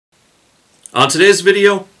On today's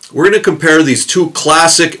video, we're going to compare these two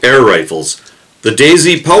classic air rifles, the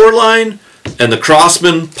Daisy Powerline and the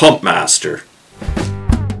Crosman Pumpmaster.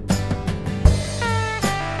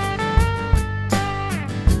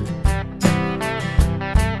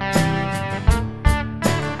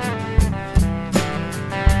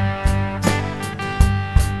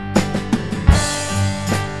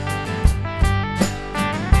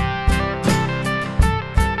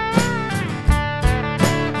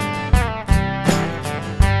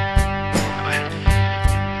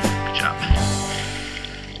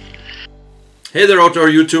 Hey there outdoor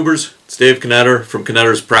YouTubers, it's Dave Knetter from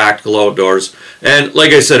Knetter's Practical Outdoors, and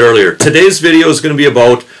like I said earlier, today's video is going to be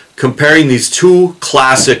about comparing these two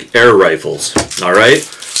classic air rifles. Alright,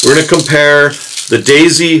 we're going to compare the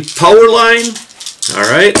Daisy Powerline,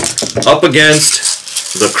 alright, up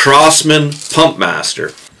against the Crosman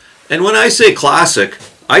Pumpmaster. And when I say classic,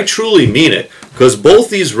 I truly mean it, because both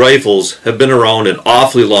these rifles have been around an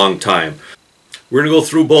awfully long time. We're going to go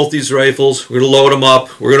through both these rifles, we're going to load them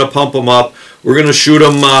up, we're going to pump them up, we're going to shoot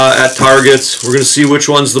them at targets, we're going to see which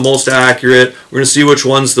one's the most accurate, we're going to see which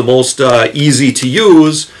one's the most easy to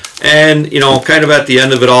use, and you know, kind of at the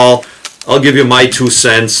end of it all, I'll give you my 2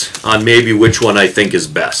 cents on maybe which one I think is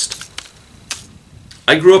best.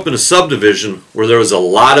 I grew up in a subdivision where there was a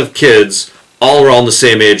lot of kids all around the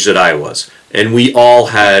same age that I was, and we all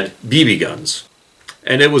had BB guns.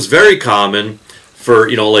 And it was very common for,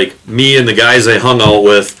 you know, like me and the guys I hung out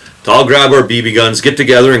with to all grab our BB guns, get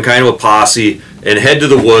together in kind of a posse, and head to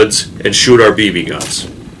the woods and shoot our BB guns.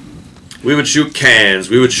 We would shoot cans,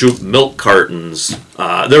 we would shoot milk cartons,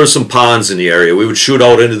 there were some ponds in the area, we would shoot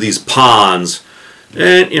out into these ponds,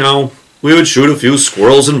 and you know, we would shoot a few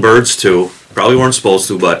squirrels and birds too. Probably weren't supposed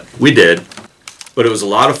to, but we did. But it was a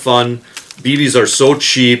lot of fun. BBs are so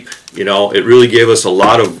cheap, you know, it really gave us a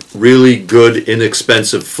lot of really good,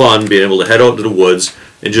 inexpensive fun being able to head out to the woods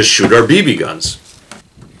and just shoot our BB guns.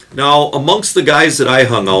 Now, amongst the guys that I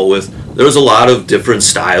hung out with, there was a lot of different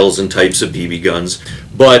styles and types of BB guns,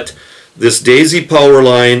 but this Daisy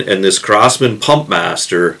Powerline and this Crosman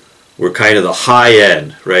Pumpmaster were kind of the high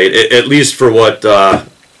end, right? At least for what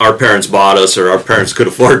our parents bought us or our parents could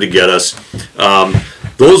afford to get us.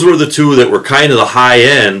 Those were the two that were kind of the high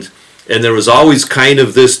end. And there was always kind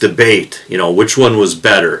of this debate, you know, which one was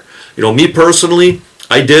better. You know, me personally,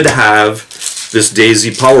 I did have this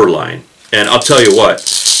Daisy Powerline. And I'll tell you what,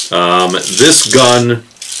 this gun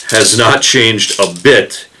has not changed a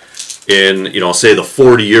bit in, you know, say the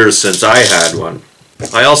 40 years since I had one.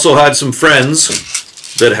 I also had some friends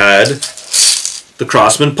that had the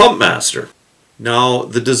Crosman Pumpmaster. Now,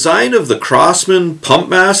 the design of the Crosman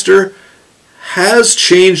Pumpmaster has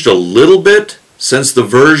changed a little bit since the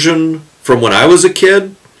version from when I was a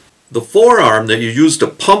kid. The forearm that you used to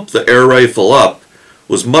pump the air rifle up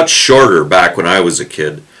was much shorter back when I was a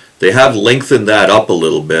kid. They have lengthened that up a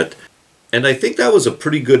little bit, and I think that was a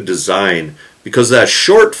pretty good design because that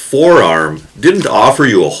short forearm didn't offer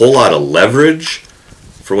you a whole lot of leverage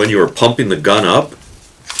for when you were pumping the gun up.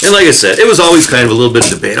 And like I said, it was always kind of a little bit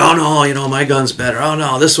of debate. Oh no, you know, my gun's better. Oh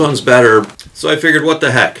no, this one's better. So I figured, what the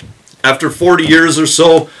heck? After 40 years or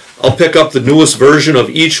so, I'll pick up the newest version of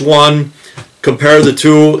each one, compare the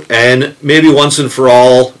two, and maybe once and for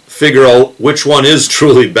all, figure out which one is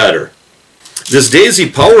truly better. This Daisy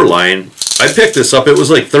Powerline, I picked this up, it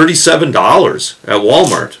was like $37 at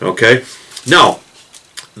Walmart, okay? Now,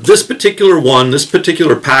 this particular one, this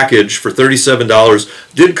particular package for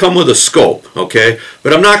 $37 did come with a scope, okay?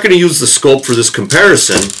 But I'm not going to use the scope for this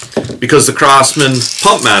comparison because the Crosman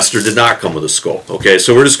Pumpmaster did not come with a scope, okay?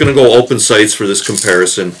 So we're just going to go open sights for this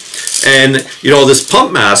comparison. And, you know, this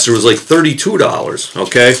Pumpmaster was like $32,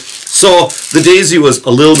 okay? So the Daisy was a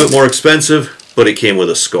little bit more expensive, but it came with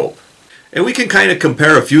a scope. And we can kind of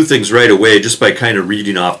compare a few things right away just by kind of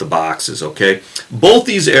reading off the boxes, okay? Both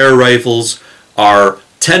these air rifles are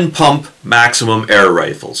 10 pump maximum air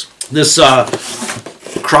rifles. This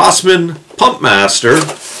Crosman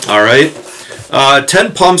Pumpmaster, all right,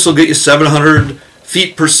 10 pumps will get you 700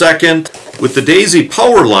 feet per second. With the Daisy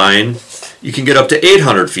Powerline, you can get up to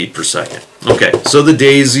 800 feet per second. Okay, so the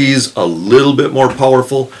Daisy's a little bit more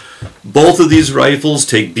powerful. Both of these rifles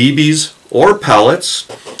take BBs or pellets.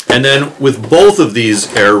 And then with both of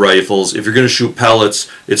these air rifles, if you're going to shoot pellets,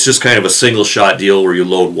 it's just kind of a single shot deal where you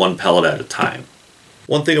load one pellet at a time.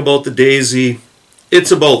 One thing about the Daisy,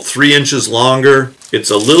 it's about 3 inches longer. It's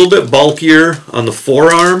a little bit bulkier on the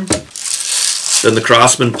forearm than the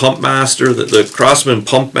Crosman Pumpmaster. The Crosman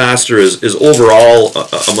Pumpmaster is overall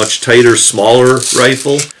a much tighter, smaller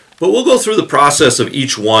rifle. But we'll go through the process of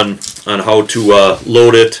each one on how to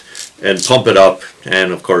load it and pump it up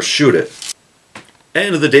and, of course, shoot it.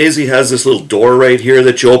 And the Daisy has this little door right here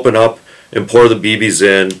that you open up and pour the BBs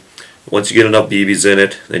in. Once you get enough BBs in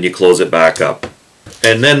it, then you close it back up.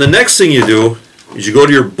 And then the next thing you do is you go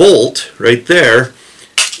to your bolt right there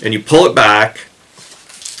and you pull it back,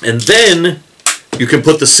 and then you can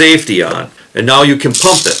put the safety on, and now you can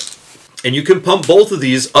pump it. And you can pump both of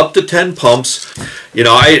these up to 10 pumps. You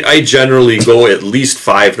know, I generally go at least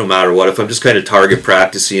 5 no matter what. If I'm just kind of target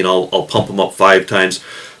practicing, I'll pump them up 5 times.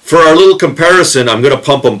 For our little comparison, I'm going to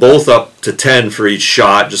pump them both up to 10 for each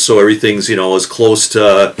shot, just so everything's, you know, as close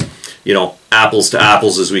to, you know, apples to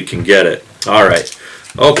apples as we can get it. All right.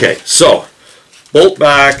 Okay, so bolt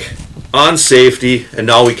back, on safety, and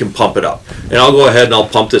now we can pump it up. And I'll go ahead and I'll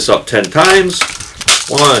pump this up 10 times.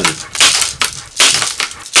 1, 2, 4,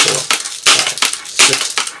 5, 6,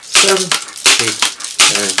 7,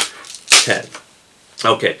 8, 9,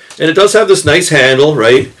 10. Okay, and it does have this nice handle,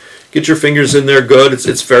 right? Get your fingers in there good.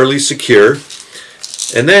 It's fairly secure.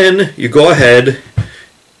 And then you go ahead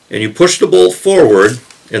and you push the bolt forward,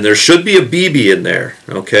 and there should be a BB in there,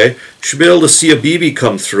 okay? You should be able to see a BB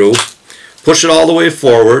come through. Push it all the way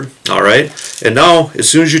forward, all right? And now, as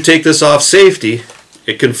soon as you take this off safety,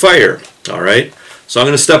 it can fire, all right? So I'm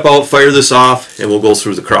going to step out, fire this off, and we'll go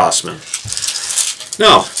through the Crosman.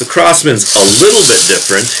 Now, the Crosman's a little bit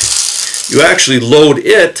different. You actually load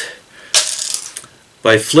it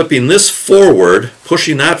by flipping this forward,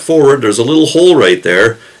 pushing that forward. There's a little hole right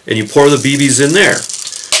there, and you pour the BBs in there.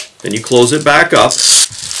 Then you close it back up.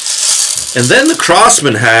 And then the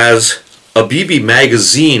Crosman has a BB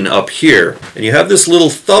magazine up here. And you have this little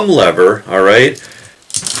thumb lever, all right?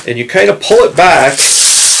 And you kind of pull it back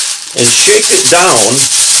and shake it down,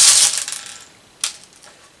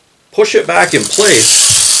 push it back in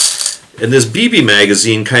place, and this BB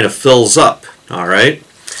magazine kind of fills up, all right?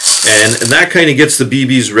 And that kind of gets the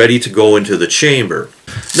BBs ready to go into the chamber.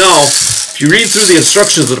 Now, if you read through the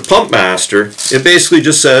instructions of the Pumpmaster, it basically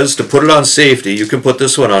just says to put it on safety. You can put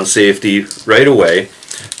this one on safety right away.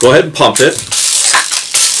 Go ahead and pump it. 2,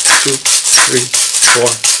 3, 4,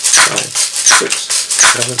 5, 6,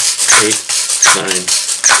 7,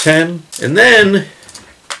 8, 9, 10. And then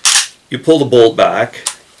you pull the bolt back,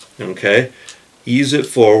 okay? Ease it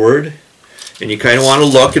forward. And you kind of want to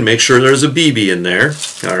look and make sure there's a BB in there,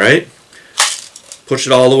 all right? Push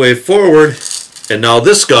it all the way forward, and now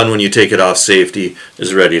this gun, when you take it off safety,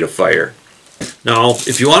 is ready to fire. Now,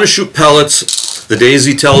 if you want to shoot pellets, the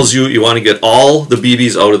Daisy tells you you want to get all the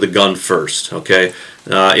BBs out of the gun first, okay?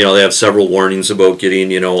 You know, they have several warnings about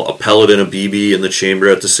getting, you know, a pellet and a BB in the chamber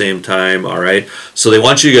at the same time, all right? So they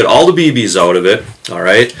want you to get all the BBs out of it, all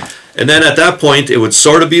right? And then at that point, it would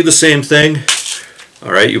sort of be the same thing.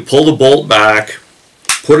 All right, you pull the bolt back,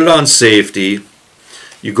 put it on safety,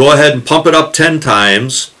 you go ahead and pump it up 10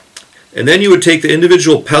 times, and then you would take the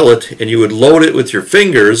individual pellet and you would load it with your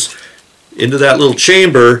fingers into that little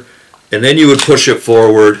chamber, and then you would push it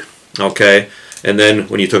forward, okay? And then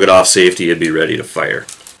when you took it off safety, it'd be ready to fire.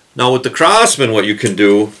 Now with the Crosman, what you can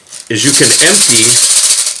do is you can empty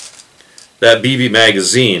that BB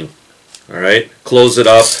magazine, all right? Close it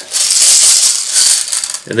up.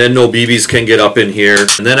 And then no BBs can get up in here.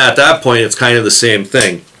 And then at that point, it's kind of the same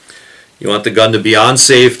thing. You want the gun to be on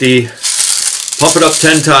safety. Pump it up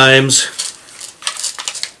 10 times.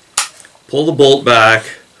 Pull the bolt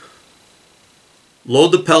back. Load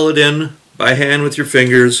the pellet in by hand with your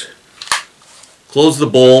fingers. Close the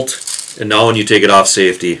bolt. And now when you take it off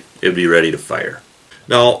safety, it'll be ready to fire.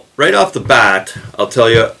 Now, right off the bat, I'll tell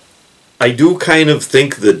you, I do kind of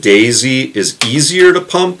think the Daisy is easier to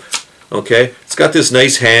pump. Okay, it's got this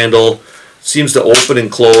nice handle, seems to open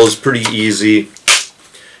and close pretty easy.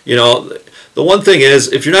 You know, the one thing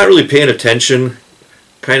is, if you're not really paying attention,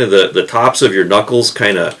 kind of the tops of your knuckles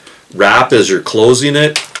kind of wrap as you're closing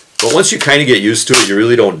it. But once you kind of get used to it, you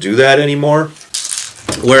really don't do that anymore.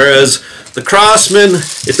 Whereas the Crosman,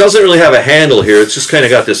 it doesn't really have a handle here. It's just kind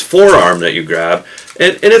of got this forearm that you grab.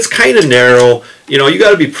 And it's kind of narrow. You know, you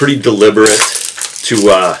got to be pretty deliberate to,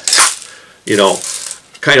 you know,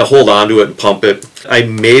 kind of hold on to it and pump it. I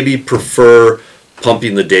maybe prefer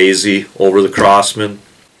pumping the Daisy over the Crosman.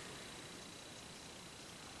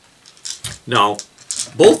 Now,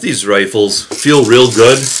 both these rifles feel real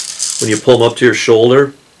good when you pull them up to your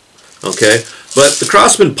shoulder, okay? But the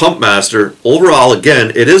Crosman Pumpmaster, overall,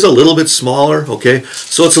 again, it is a little bit smaller, okay?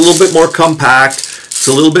 So it's a little bit more compact. It's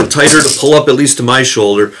a little bit tighter to pull up, at least to my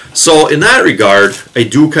shoulder. So in that regard, I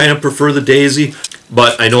do kind of prefer the Daisy.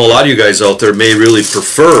 But I know a lot of you guys out there may really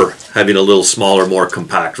prefer having a little smaller, more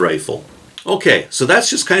compact rifle. Okay, so that's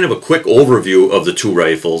just kind of a quick overview of the two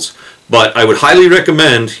rifles. But I would highly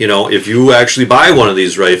recommend, you know, if you actually buy one of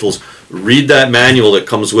these rifles, read that manual that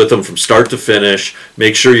comes with them from start to finish.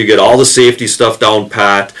 Make sure you get all the safety stuff down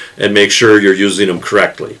pat, and make sure you're using them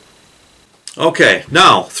correctly. Okay,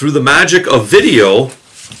 now through the magic of video,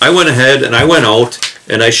 I went ahead and I went out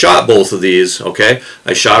and I shot both of these. Okay,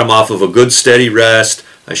 I shot them off of a good steady rest.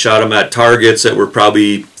 I shot them at targets that were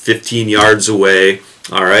probably 15 yards away.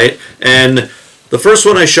 All right, and the first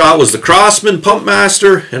one I shot was the Crosman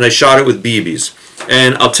Pumpmaster, and I shot it with BBs.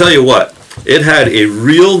 And I'll tell you what, it had a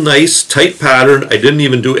real nice tight pattern. I didn't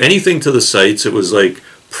even do anything to the sights. It was like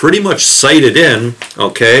pretty much sighted in.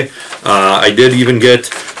 Okay, I did even get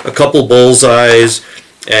a couple bullseyes,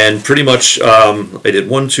 and pretty much I did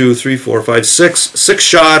 1, 2, 3, 4, 5, 6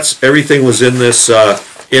 shots. Everything was in this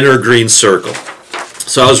inner green circle.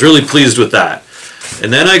 So I was really pleased with that.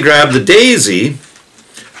 And then I grabbed the Daisy,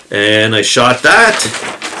 and I shot that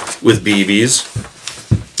with BBs,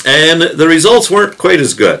 and the results weren't quite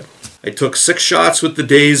as good. I took 6 shots with the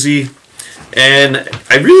Daisy, and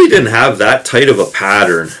I really didn't have that tight of a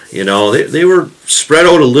pattern. You know, they were spread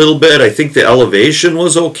out a little bit. I think the elevation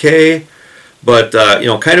was okay, but you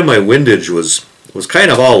know, kind of my windage was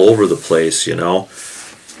kind of all over the place, you know.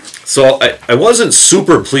 So I wasn't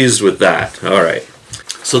super pleased with that. All right.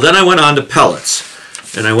 So then I went on to pellets.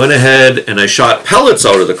 And I went ahead and I shot pellets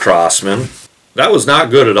out of the Crosman. That was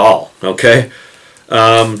not good at all, okay?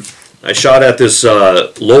 I shot at this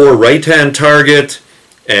lower right-hand target,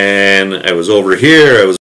 and I was over here, I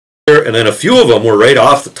was here, and then a few of them were right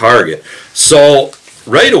off the target. So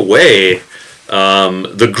right away,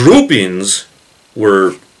 the groupings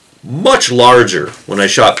were much larger when I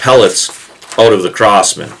shot pellets out of the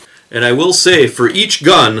Crosman. And I will say, for each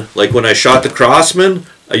gun, like when I shot the Crosman,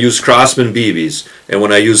 I used Crosman BBs, and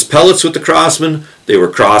when I used pellets with the Crosman, they were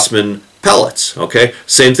Crosman pellets. Okay,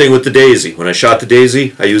 same thing with the Daisy. When I shot the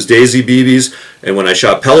Daisy, I used Daisy BBs, and when I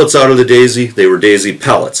shot pellets out of the Daisy, they were Daisy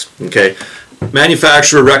pellets. Okay,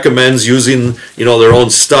 manufacturer recommends using, you know, their own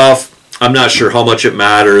stuff. I'm not sure how much it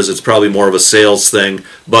matters. It's probably more of a sales thing,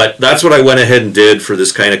 but that's what I went ahead and did for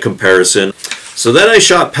this kind of comparison. So then I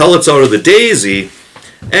shot pellets out of the Daisy,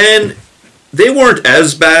 and they weren't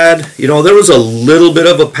as bad. You know, there was a little bit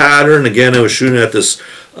of a pattern. Again, I was shooting at this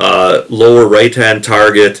lower right-hand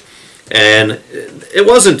target, and it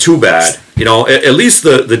wasn't too bad. You know, at least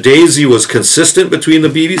the Daisy was consistent between the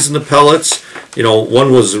BBs and the pellets. You know,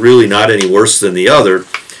 one was really not any worse than the other.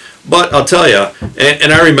 But I'll tell you,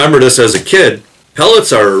 and I remember this as a kid,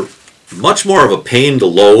 pellets are much more of a pain to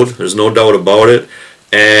load. There's no doubt about it.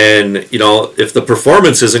 And, you know, if the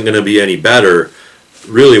performance isn't going to be any better,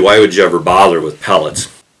 really, why would you ever bother with pellets?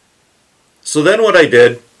 So then what I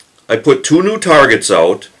did, I put 2 new targets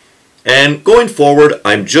out, and going forward,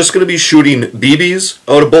 I'm just going to be shooting BBs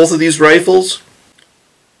out of both of these rifles.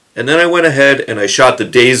 And then I went ahead and I shot the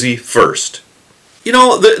Daisy first. You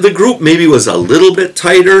know, the group maybe was a little bit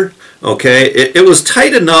tighter, okay? It was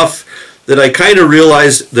tight enough that I kind of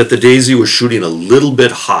realized that the Daisy was shooting a little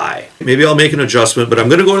bit high. Maybe I'll make an adjustment, but I'm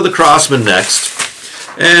going to go to the Crosman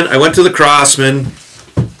next. And I went to the Crosman,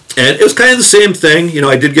 and it was kind of the same thing. You know,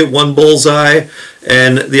 I did get 1 bullseye,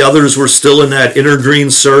 and the others were still in that inner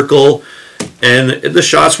green circle, and the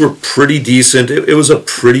shots were pretty decent. It was a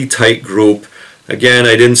pretty tight group. Again,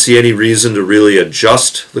 I didn't see any reason to really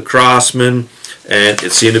adjust the Crosman, and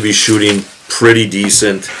it seemed to be shooting pretty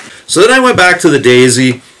decent. So then I went back to the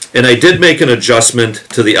Daisy, and I did make an adjustment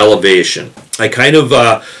to the elevation. I kind of,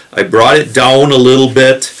 I brought it down a little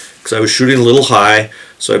bit, because I was shooting a little high,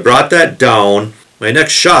 so I brought that down. My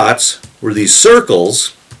next shots were these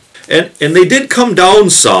circles, and they did come down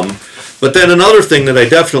some, but then another thing that I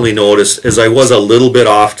definitely noticed is I was a little bit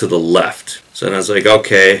off to the left. So then I was like,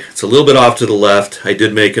 okay, it's a little bit off to the left. I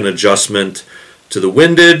did make an adjustment to the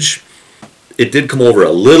windage. It did come over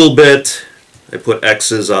a little bit. I put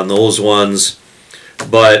X's on those ones,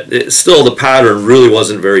 but still the pattern really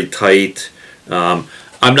wasn't very tight. I'm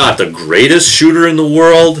not the greatest shooter in the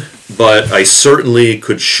world, but I certainly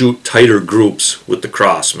could shoot tighter groups with the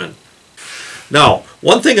Crosman. Now,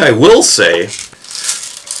 one thing I will say,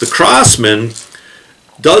 the Crosman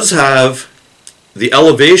does have the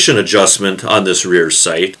elevation adjustment on this rear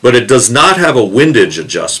sight, but it does not have a windage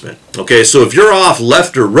adjustment. Okay, so if you're off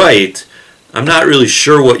left or right, I'm not really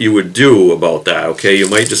sure what you would do about that. Okay, you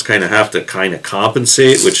might just kind of have to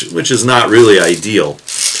compensate, which is not really ideal.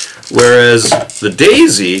 Whereas the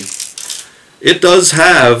Daisy, it does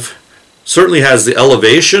have, certainly has the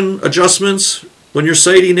elevation adjustments when you're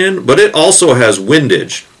sighting in, but it also has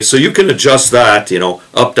windage. So you can adjust that, you know,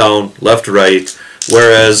 up, down, left, right,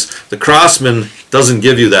 whereas the Crosman doesn't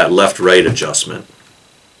give you that left-right adjustment.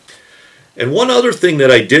 And one other thing that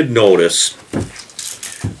I did notice,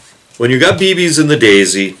 when you got BBs in the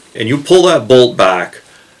Daisy and you pull that bolt back,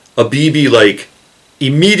 a BB like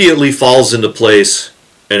immediately falls into place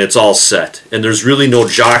and it's all set. And there's really no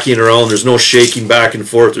jockeying around, there's no shaking back and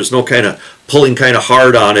forth, there's no kind of pulling kind of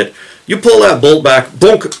hard on it. You pull that bolt back,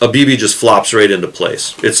 bonk, a BB just flops right into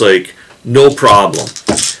place. It's like no problem.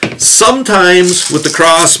 Sometimes with the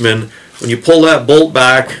Crosman, when you pull that bolt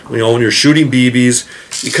back, you know, when you're shooting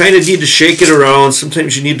BBs, you kind of need to shake it around.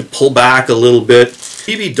 Sometimes you need to pull back a little bit.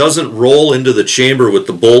 BB doesn't roll into the chamber with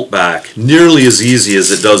the bolt back nearly as easy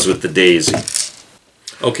as it does with the Daisy.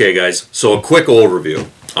 Okay guys, so a quick overview,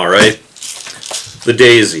 alright? The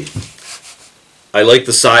Daisy. I like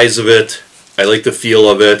the size of it, I like the feel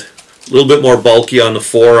of it. A little bit more bulky on the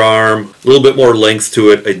forearm, a little bit more length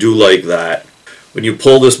to it, I do like that. When you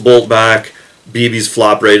pull this bolt back, BBs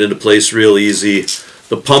flop right into place real easy.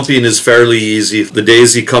 The pumping is fairly easy. The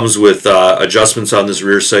Daisy comes with adjustments on this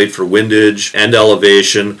rear sight for windage and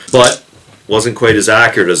elevation, but wasn't quite as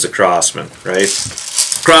accurate as the Crosman, right?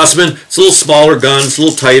 Crosman, it's a little smaller gun, it's a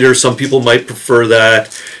little tighter. Some people might prefer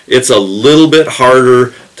that. It's a little bit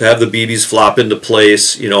harder to have the BBs flop into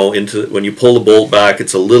place, you know, when you pull the bolt back,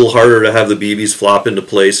 it's a little harder to have the BBs flop into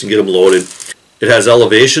place and get them loaded. It has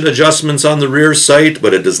elevation adjustments on the rear sight,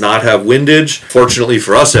 but it does not have windage. Fortunately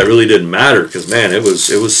for us, that really didn't matter because, man, it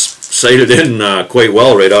was sighted in quite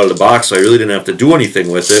well right out of the box, so I really didn't have to do anything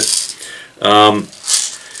with it.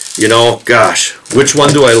 You know, gosh, which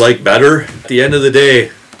one do I like better? At the end of the day,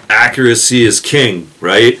 accuracy is king,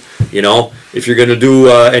 right? You know, if you're going to do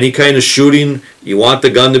any kind of shooting, you want the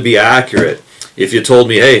gun to be accurate. If you told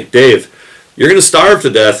me, hey, Dave, you're going to starve to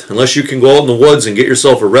death unless you can go out in the woods and get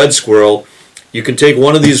yourself a red squirrel, you can take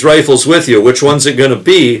one of these rifles with you. Which one's it going to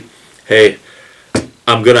be? Hey,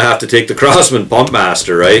 I'm going to have to take the Crosman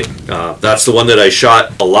Pumpmaster, right? That's the one that I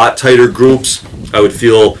shot a lot tighter groups. I would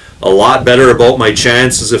feel a lot better about my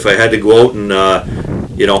chances if I had to go out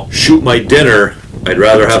and, you know, shoot my dinner. I'd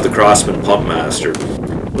rather have the Crosman Pumpmaster.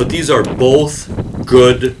 But these are both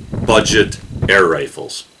good budget air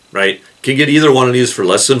rifles, right? You can get either one of these for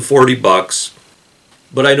less than 40 bucks.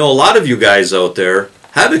 But I know a lot of you guys out there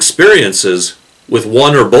have experiences with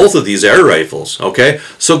one or both of these air rifles, okay?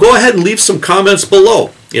 So go ahead and leave some comments below.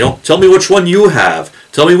 You know, tell me which one you have.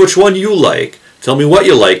 Tell me which one you like. Tell me what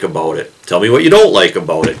you like about it. Tell me what you don't like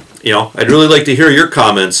about it. You know, I'd really like to hear your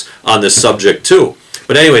comments on this subject too.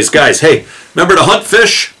 But anyways, guys, hey, remember to hunt,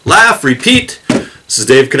 fish, laugh, repeat. This is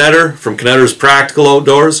Dave Knetter from Knetter's Practical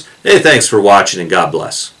Outdoors. Hey, thanks for watching and God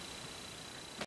bless.